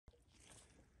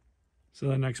So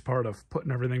the next part of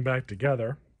putting everything back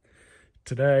together,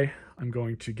 today I'm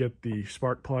going to get the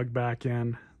spark plug back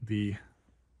in, the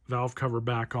valve cover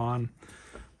back on,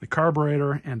 the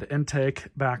carburetor and intake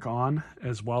back on,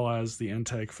 as well as the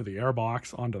intake for the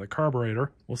airbox onto the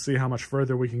carburetor. We'll see how much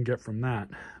further we can get from that,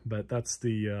 but that's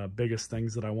the biggest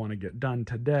things that I want to get done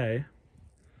today.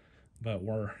 But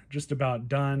we're just about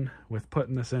done with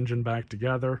putting this engine back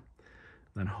together.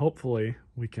 Then hopefully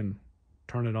we can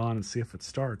turn it on and see if it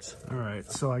starts. All right,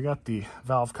 so I got the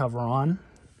valve cover on.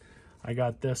 I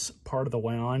got this part of the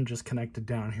way on, just connected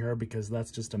down here because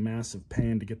that's just a massive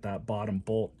pain to get that bottom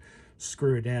bolt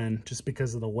screwed in just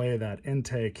because of the way that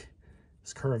intake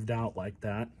is curved out like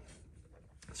that.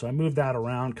 So I moved that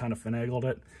around, kind of finagled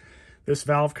it. This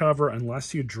valve cover,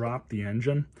 unless you drop the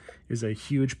engine, is a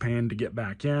huge pain to get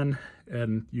back in.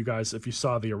 And you guys, if you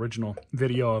saw the original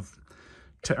video of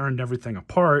tearing everything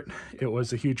apart, it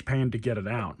was a huge pain to get it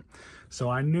out. So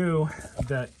I knew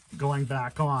that going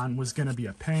back on was going to be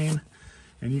a pain,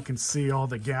 and you can see all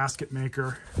the gasket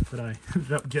maker that I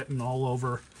ended up getting all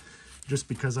over just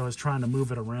because I was trying to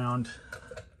move it around.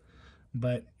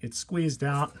 But it squeezed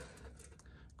out,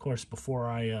 of course, before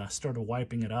I started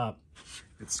wiping it up.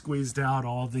 It squeezed out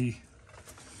all the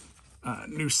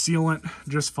new sealant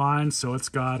just fine, so it's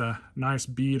got a nice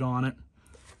bead on it.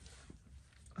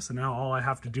 So now all I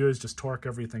have to do is just torque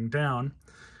everything down.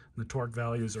 The torque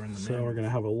values are in the manual. So we're going to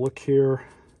have a look here.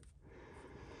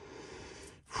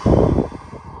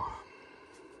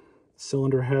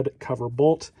 Cylinder head cover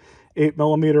bolt,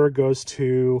 8mm goes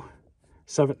to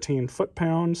 17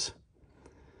 foot-pounds.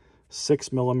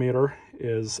 6mm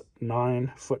is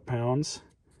 9 foot-pounds.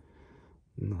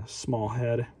 And the small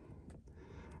head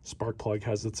spark plug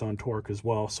has its own torque as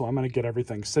well. So I'm going to get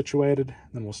everything situated, and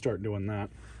then we'll start doing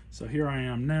that. So here I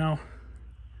am now.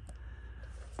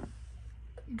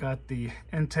 Got the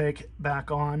intake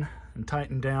back on and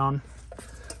tightened down.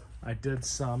 I did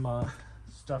some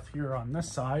stuff here on this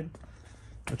side,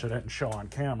 which I didn't show on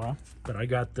camera, but I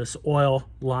got this oil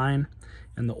line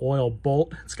and the oil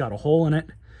bolt. It's got a hole in it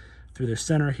through the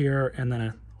center here and then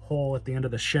a hole at the end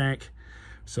of the shank.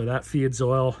 So that feeds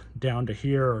oil down to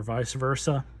here or vice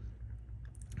versa.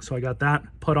 So I got that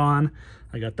put on.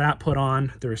 I got that put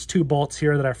on. There's 2 bolts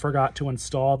here that I forgot to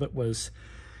install that was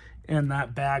in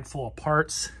that bag full of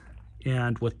parts.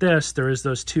 And with this, there is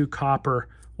those 2 copper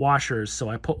washers. So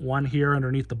I put one here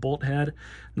underneath the bolt head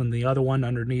and then the other one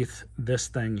underneath this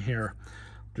thing here,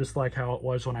 just like how it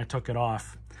was when I took it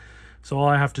off. So all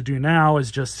I have to do now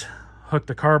is just hook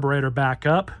the carburetor back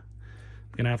up.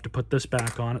 I'm gonna have to put this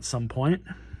back on at some point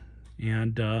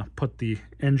and put the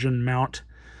engine mount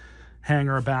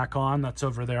hanger back on. That's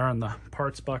over there in the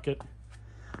parts bucket.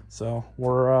 So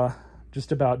we're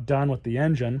just about done with the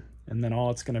engine, and then all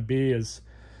it's going to be is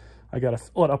I got to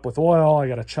fill it up with oil. I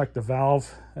got to check the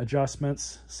valve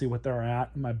adjustments, see what they're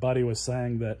at. My buddy was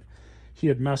saying that he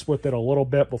had messed with it a little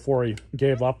bit before he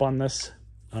gave up on this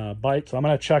bike. So I'm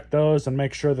going to check those and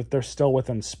make sure that they're still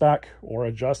within spec or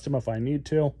adjust them if I need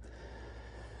to.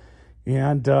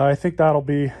 And I think that'll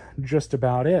be just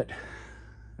about it.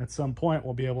 At some point,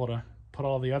 we'll be able to put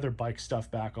all the other bike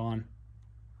stuff back on.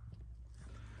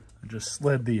 I just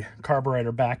slid the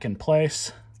carburetor back in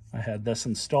place. I had this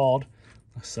installed,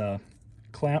 this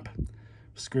clamp.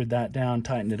 Screwed that down,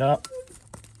 tightened it up.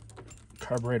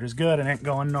 Carburetor's good, it ain't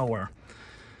going nowhere.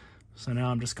 So now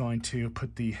I'm just going to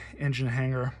put the engine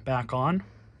hanger back on.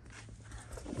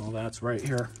 Well, that's right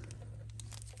here.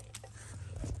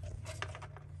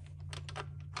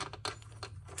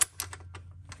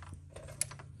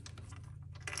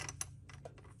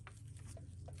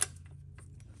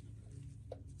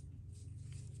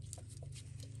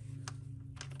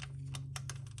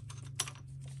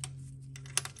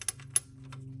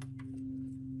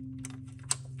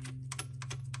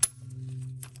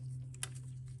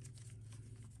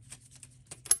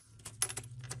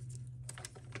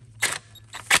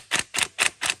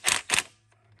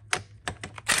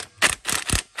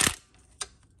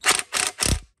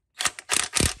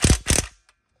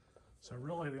 So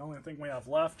really the only thing we have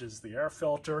left is the air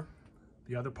filter,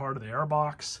 the other part of the air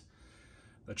box,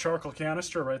 the charcoal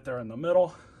canister right there in the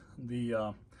middle,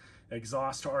 the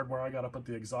exhaust hardware. I got to put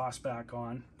the exhaust back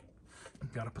on.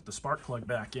 Got to put the spark plug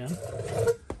back in,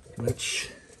 which,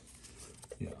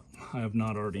 yeah, I have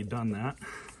not already done that.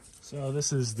 So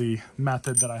this is the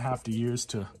method that I have to use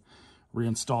to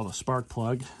reinstall the spark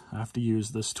plug. I have to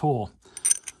use this tool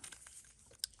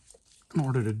in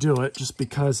order to do it, just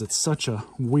because it's such a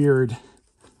weird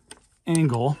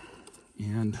angle,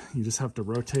 and you just have to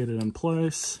rotate it in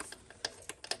place.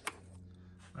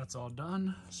 That's all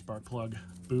done. Spark plug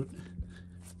boot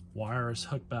wire is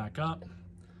hooked back up.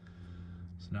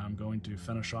 Now I'm going to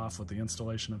finish off with the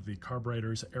installation of the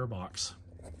carburetor's airbox.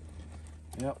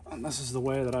 Yep, and this is the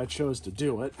way that I chose to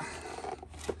do it.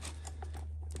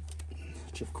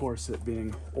 Which, of course, it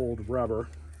being old rubber,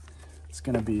 it's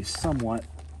going to be somewhat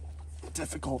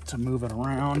difficult to move it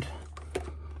around.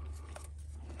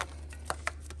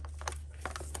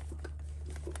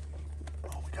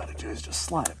 All we got to do is just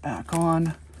slide it back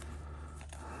on.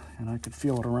 And I could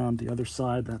feel it around the other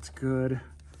side. That's good.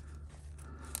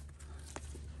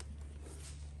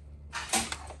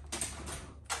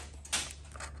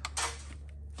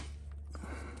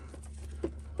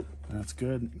 That's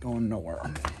good, going nowhere.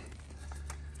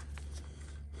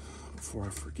 Before I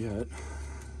forget,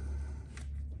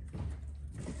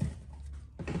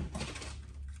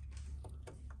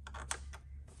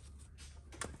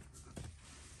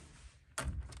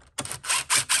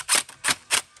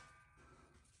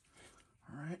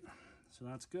 all right, so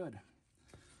that's good.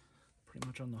 Pretty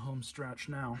much on the home stretch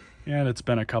now. And it's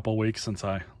been a couple weeks since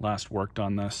I last worked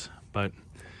on this, but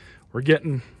we're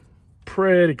getting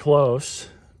pretty close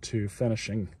to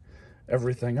finishing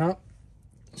everything up.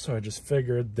 So I just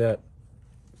figured that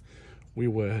we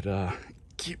would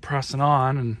keep pressing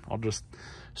on, and I'll just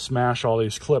smash all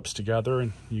these clips together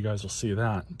and you guys will see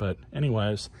that. But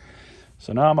anyways,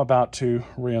 so now I'm about to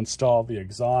reinstall the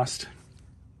exhaust.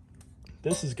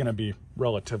 This is going to be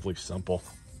relatively simple.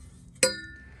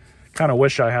 Kind of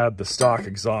wish I had the stock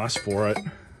exhaust for it,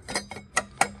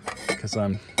 because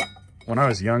when I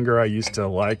was younger, I used to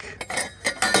like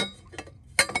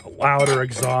louder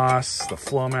exhausts, the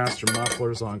Flowmaster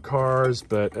mufflers on cars,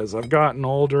 but as I've gotten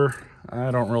older,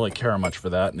 I don't really care much for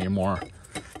that anymore.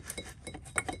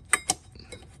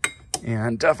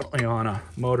 And definitely on a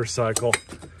motorcycle,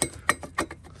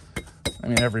 I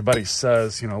mean, everybody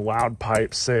says, you know, loud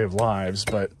pipes save lives,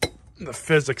 but the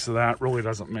physics of that really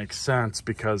doesn't make sense,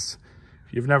 because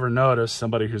if you've never noticed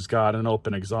somebody who's got an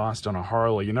open exhaust on a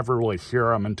Harley, you never really hear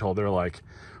them until they're like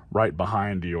right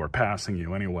behind you or passing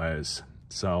you anyways.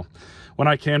 So when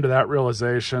I came to that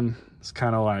realization, it's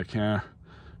kind of like,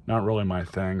 not really my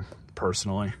thing,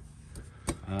 personally.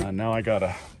 Now I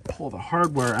gotta pull the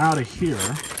hardware out of here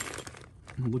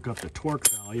and look up the torque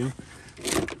value.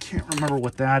 Can't remember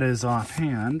what that is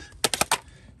offhand.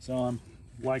 So I'm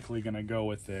likely gonna go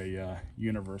with a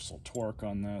universal torque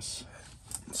on this.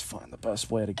 Let's find the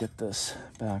best way to get this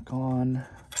back on.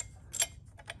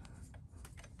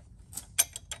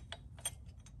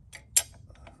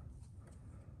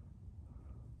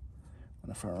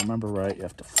 If I remember right, you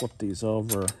have to flip these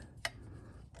over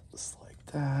just like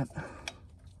that.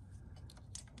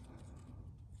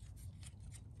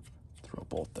 Throw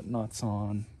both the nuts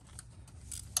on.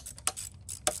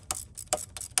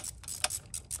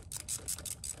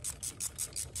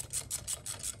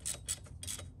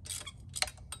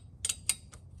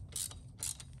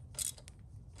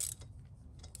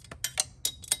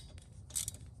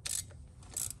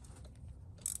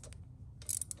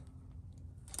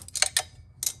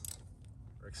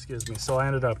 Excuse me, so I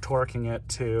ended up torquing it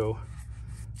to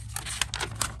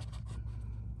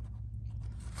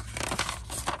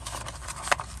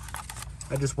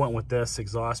I just went with this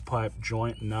exhaust pipe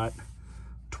joint nut,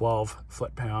 12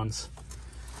 foot-pounds.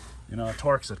 You know, a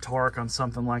torque's a torque on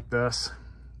something like this.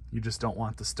 You just don't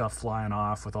want the stuff flying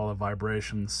off with all the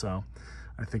vibrations, so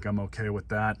I think I'm okay with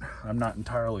that. I'm not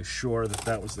entirely sure that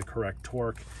that was the correct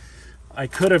torque. I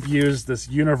could have used this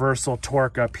universal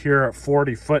torque up here at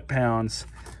 40 foot-pounds,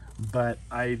 but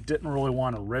I didn't really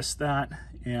want to risk that,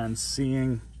 and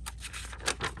seeing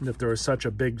that there was such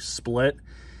a big split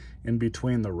in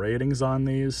between the ratings on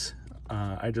these,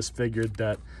 I just figured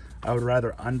that I would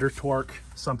rather under torque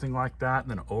something like that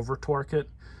than over torque it.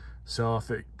 So if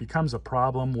it becomes a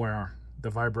problem where the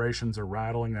vibrations are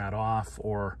rattling that off,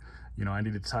 or you know, I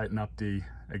need to tighten up the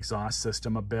exhaust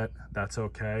system a bit, that's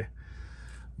okay.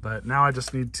 But now I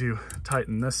just need to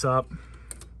tighten this up.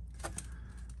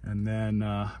 And then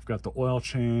I've got the oil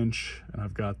change, and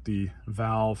I've got the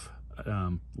valve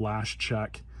lash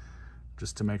check,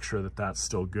 just to make sure that that's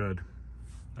still good.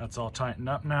 That's all tightened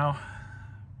up now.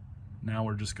 Now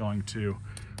we're just going to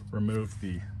remove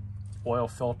the oil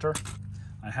filter.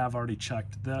 I have already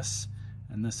checked this,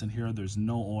 and this in here, there's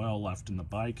no oil left in the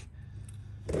bike.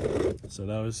 So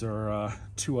those are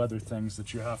two other things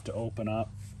that you have to open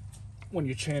up when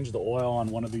you change the oil on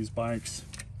one of these bikes.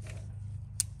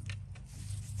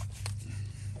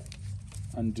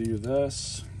 Undo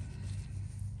this.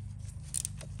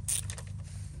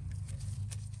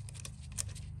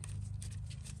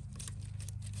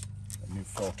 A new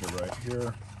filter right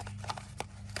here,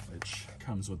 which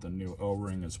comes with a new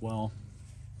O-ring as well.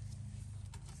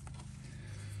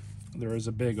 there is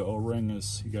a big O-ring,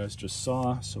 as you guys just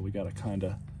saw, so we got to kind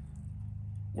of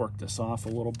work this off a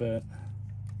little bit.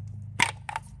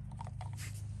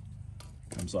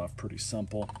 Comes off pretty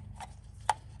simple.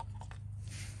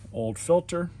 Old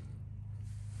filter.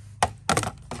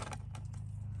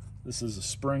 This is a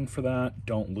spring for that,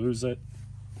 don't lose it.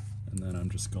 And then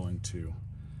I'm just going to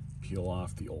peel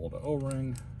off the old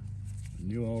O-ring, the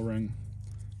new O-ring,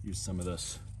 use some of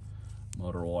this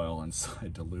motor oil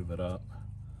inside to lube it up.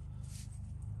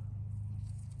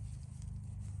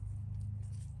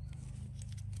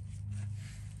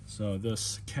 So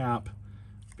this cap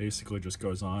basically just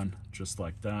goes on just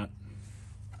like that.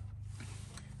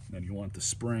 And then you want the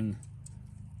spring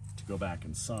to go back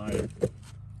inside.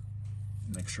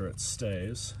 Make sure it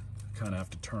stays. You kind of have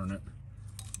to turn it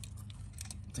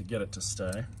to get it to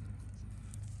stay.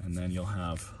 And then you'll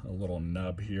have a little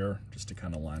nub here just to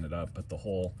kind of line it up, but the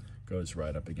hole goes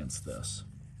right up against this.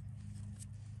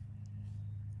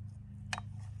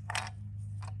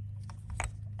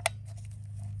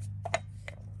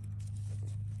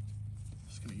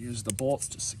 Just going to use the bolts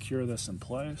to secure this in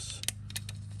place.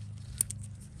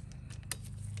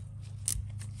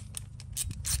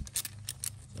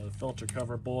 So the filter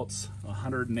cover bolts,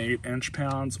 108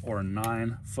 inch-pounds or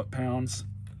 9 foot-pounds.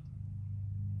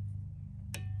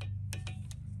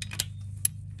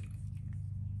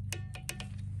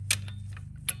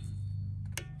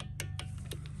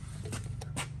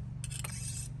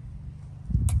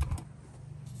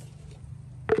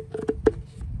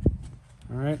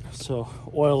 Alright, so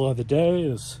oil of the day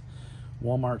is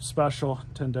Walmart Special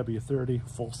 10W30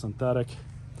 full synthetic.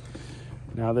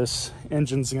 Now this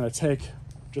engine's going to take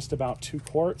just about 2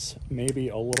 quarts, maybe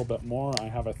a little bit more. I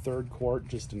have a 3rd quart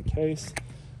just in case.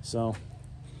 So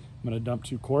I'm going to dump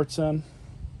 2 quarts in.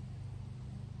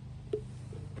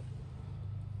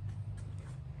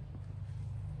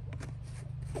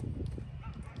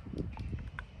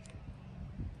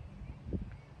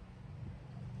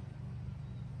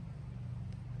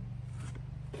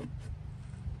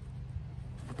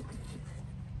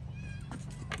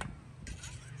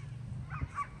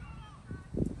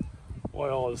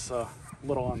 Oil is a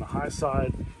little on the high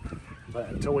side, but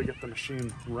until we get the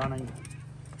machine running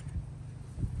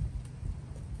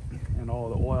and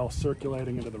all of the oil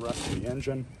circulating into the rest of the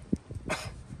engine,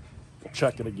 we'll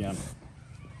check it again.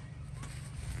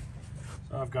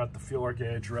 So I've got the feeler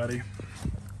gauge ready,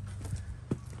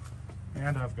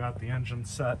 and I've got the engine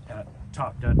set at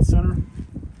top dead center.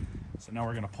 So now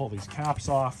we're going to pull these caps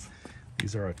off.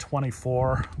 These are a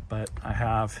 24, but I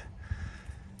have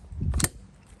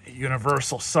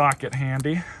universal socket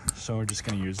handy, so we're just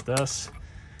going to use this,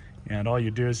 and all you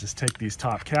do is just take these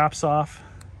top caps off.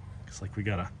 Looks like we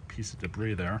got a piece of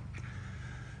debris there,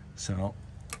 so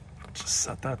just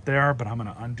set that there, but I'm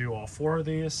going to undo all 4 of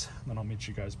these, and then I'll meet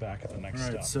you guys back at the next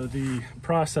step. So the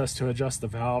process to adjust the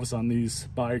valves on these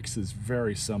bikes is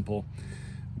very simple.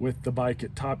 With the bike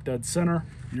at top dead center,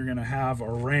 you're going to have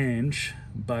a range,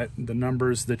 but the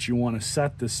numbers that you want to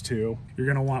set this to, you're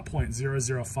going to want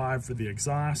 0.005 for the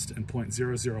exhaust and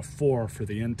 0.004 for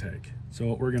the intake. So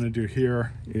what we're going to do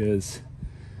here is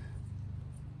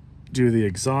do the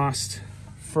exhaust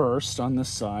first on this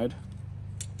side.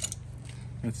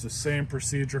 It's the same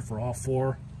procedure for all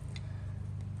 4,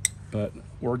 but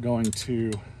we're going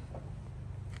to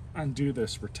undo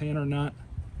this retainer nut.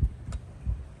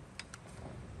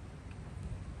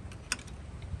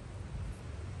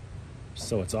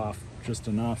 So it's off just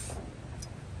enough.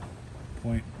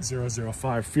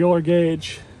 0.005 feeler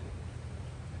gauge,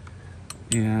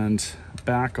 and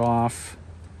back off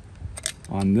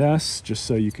on this just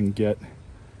so you can get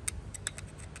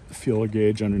the feeler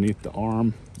gauge underneath the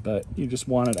arm, but you just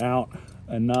want it out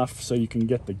enough so you can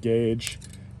get the gauge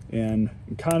in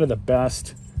kind of the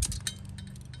best,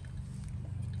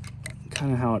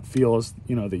 kind of how it feels,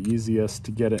 you know, the easiest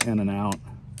to get it in and out.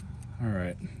 All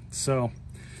right, so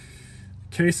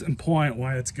case in point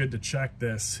why it's good to check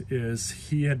this is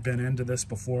he had been into this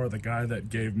before, the guy that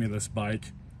gave me this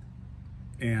bike,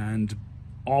 and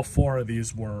all 4 of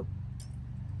these were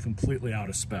completely out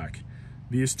of spec.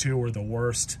 These 2 were the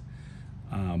worst.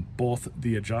 Both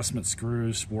the adjustment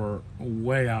screws were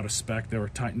way out of spec. They were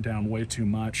tightened down way too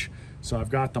much. So I've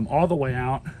got them all the way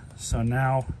out. So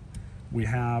now we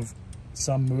have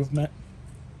some movement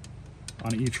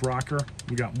on each rocker.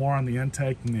 We got more on the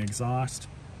intake than the exhaust,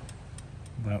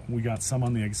 but we got some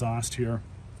on the exhaust here.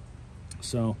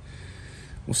 So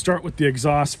we'll start with the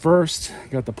exhaust first.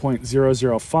 Got the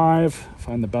 0.005,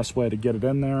 find the best way to get it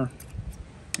in there.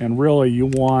 And really you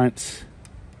want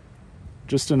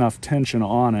just enough tension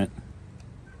on it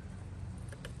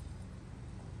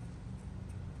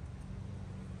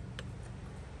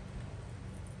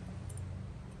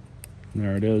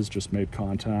There it is, just made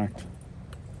contact.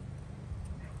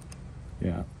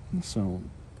 Yeah, so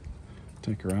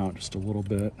take her out just a little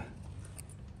bit.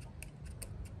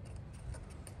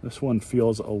 This one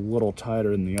feels a little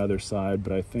tighter than the other side,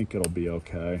 but I think it'll be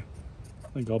okay. I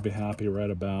think I'll be happy right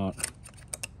about,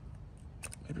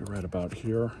 maybe right about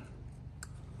here.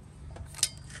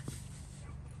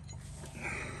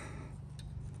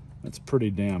 That's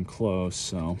pretty damn close,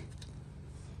 so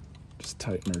just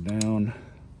tighten her down.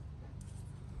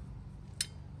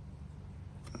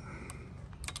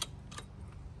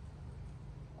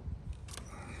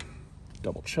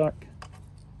 Double check.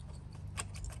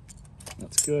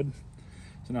 That's good.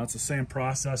 So now it's the same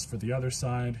process for the other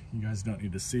side. You guys don't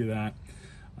need to see that.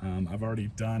 I've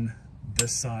already done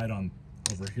this side on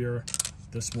over here,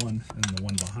 this one and the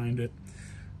one behind it.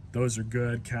 Those are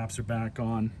good. Caps are back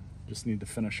on. Just need to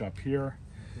finish up here.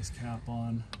 This cap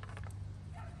on.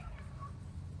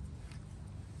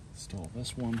 Install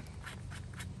this one.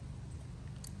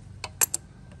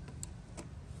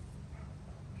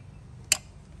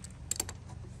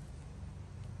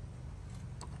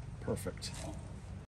 Perfect.